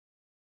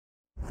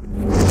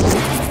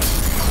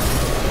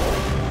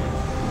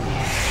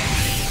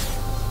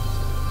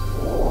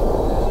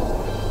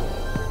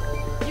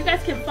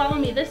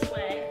showing me this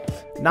way.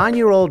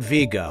 9-year-old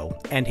Vigo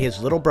and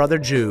his little brother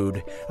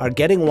Jude are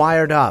getting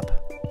wired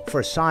up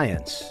for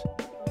science.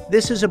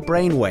 This is a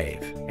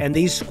brainwave, and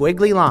these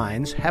squiggly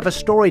lines have a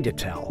story to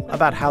tell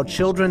about how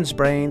children's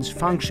brains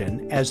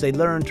function as they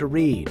learn to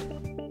read.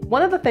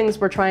 One of the things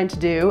we're trying to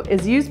do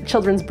is use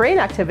children's brain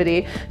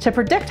activity to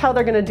predict how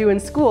they're going to do in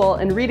school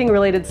in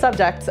reading-related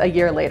subjects a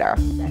year later.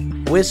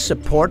 With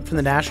support from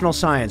the National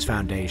Science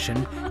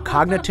Foundation,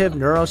 cognitive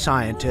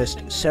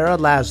neuroscientist Sarah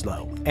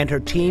Laszlo and her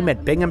team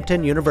at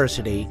Binghamton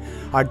University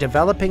are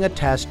developing a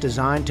test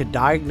designed to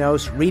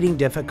diagnose reading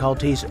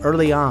difficulties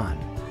early on.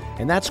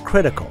 And that's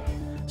critical.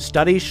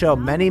 Studies show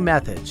many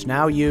methods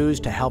now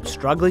used to help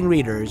struggling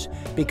readers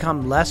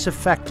become less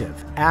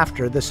effective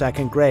after the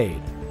second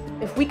grade.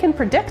 If we can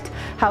predict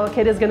how a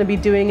kid is going to be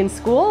doing in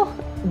school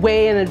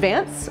way in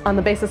advance on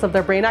the basis of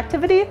their brain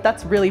activity,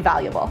 that's really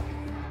valuable.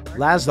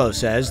 Laszlo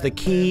says the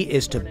key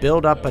is to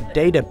build up a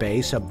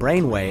database of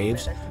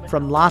brainwaves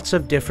from lots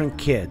of different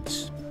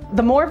kids.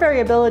 The more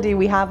variability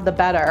we have, the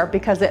better,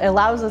 because it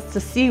allows us to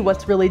see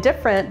what's really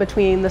different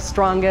between the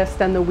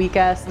strongest and the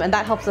weakest, and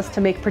that helps us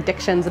to make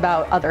predictions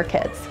about other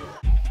kids.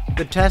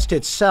 The test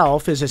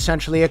itself is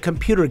essentially a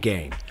computer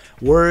game.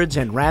 Words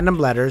and random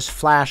letters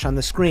flash on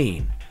the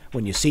screen.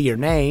 When you see your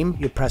name,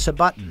 you press a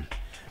button.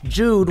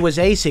 Jude was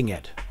acing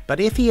it, but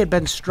if he had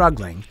been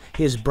struggling,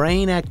 his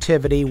brain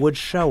activity would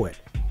show it.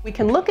 We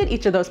can look at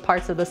each of those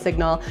parts of the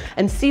signal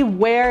and see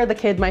where the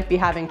kid might be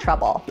having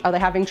trouble. Are they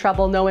having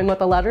trouble knowing what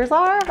the letters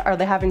are? Are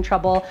they having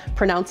trouble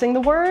pronouncing the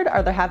word?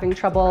 Are they having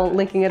trouble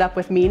linking it up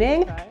with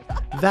meaning?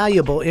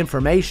 Valuable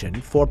information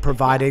for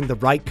providing the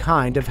right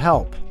kind of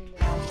help.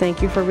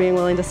 Thank you for being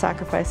willing to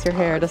sacrifice your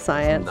hair to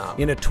science.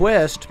 In a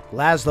twist,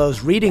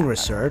 Laszlo's reading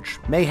research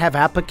may have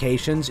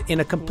applications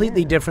in a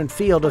completely different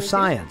field of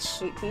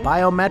science,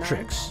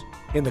 biometrics.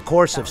 In the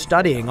course of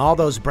studying all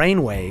those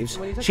brain waves,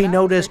 she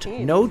noticed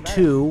no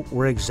two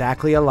were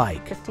exactly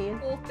alike.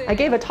 I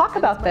gave a talk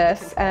about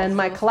this, and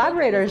my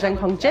collaborator,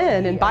 Zheng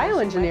Jin, in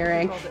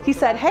bioengineering, he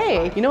said,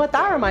 hey, you know what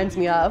that reminds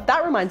me of?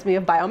 That reminds me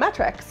of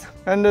biometrics.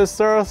 And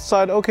Sarah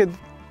said, okay,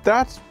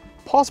 that's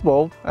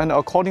possible, and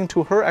according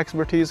to her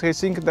expertise, I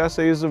think that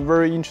is a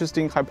very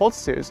interesting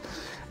hypothesis.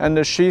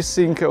 And she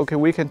thinks, okay,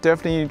 we can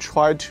definitely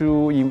try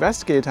to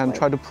investigate and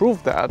try to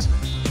prove that.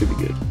 Should be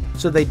good.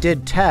 So they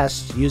did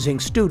tests using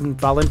student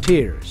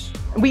volunteers.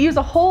 We use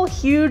a whole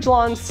huge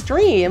long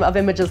stream of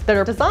images that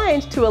are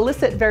designed to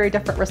elicit very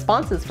different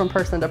responses from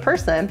person to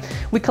person.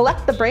 We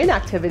collect the brain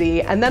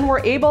activity, and then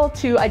we're able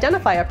to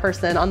identify a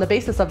person on the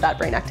basis of that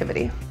brain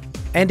activity.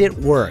 And it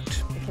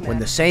worked. When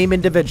the same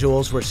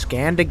individuals were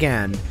scanned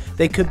again,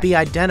 they could be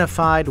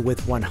identified with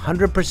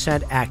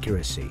 100%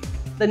 accuracy.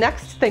 The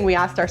next thing we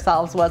asked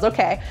ourselves was,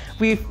 okay,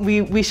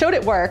 we showed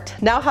it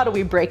worked, now how do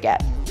we break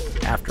it?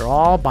 After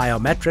all,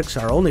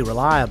 biometrics are only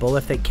reliable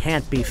if they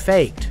can't be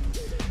faked.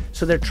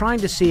 So they're trying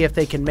to see if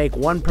they can make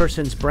one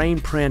person's brain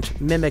print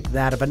mimic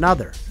that of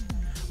another.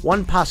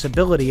 One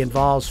possibility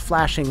involves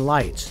flashing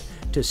lights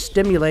to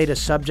stimulate a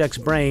subject's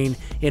brain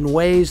in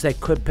ways that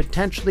could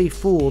potentially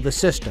fool the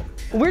system.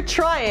 We're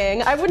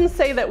trying. I wouldn't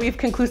say that we've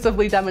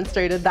conclusively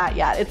demonstrated that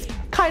yet. It's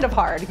kind of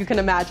hard, you can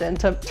imagine,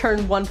 to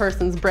turn one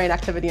person's brain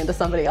activity into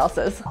somebody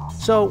else's.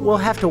 So we'll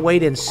have to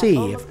wait and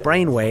see if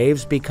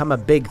brainwaves become a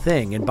big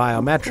thing in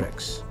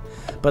biometrics.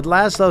 But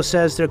Laszlo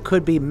says there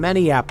could be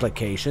many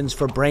applications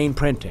for brain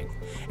printing,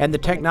 and the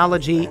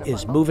technology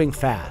is moving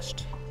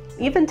fast.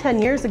 Even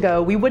 10 years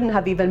ago, we wouldn't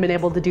have even been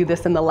able to do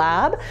this in the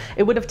lab.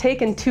 It would have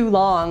taken too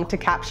long to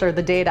capture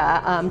the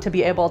data to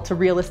be able to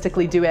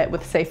realistically do it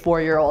with, say,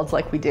 4-year-olds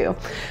like we do.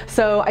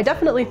 So I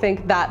definitely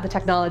think that the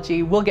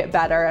technology will get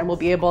better and we'll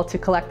be able to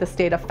collect this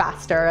data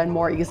faster and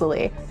more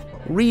easily.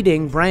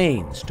 Reading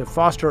brains to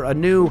foster a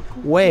new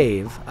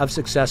wave of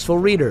successful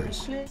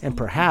readers, and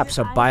perhaps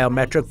a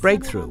biometric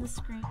breakthrough.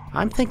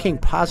 I'm thinking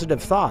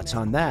positive thoughts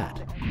on that.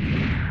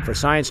 For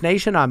Science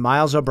Nation, I'm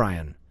Miles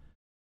O'Brien.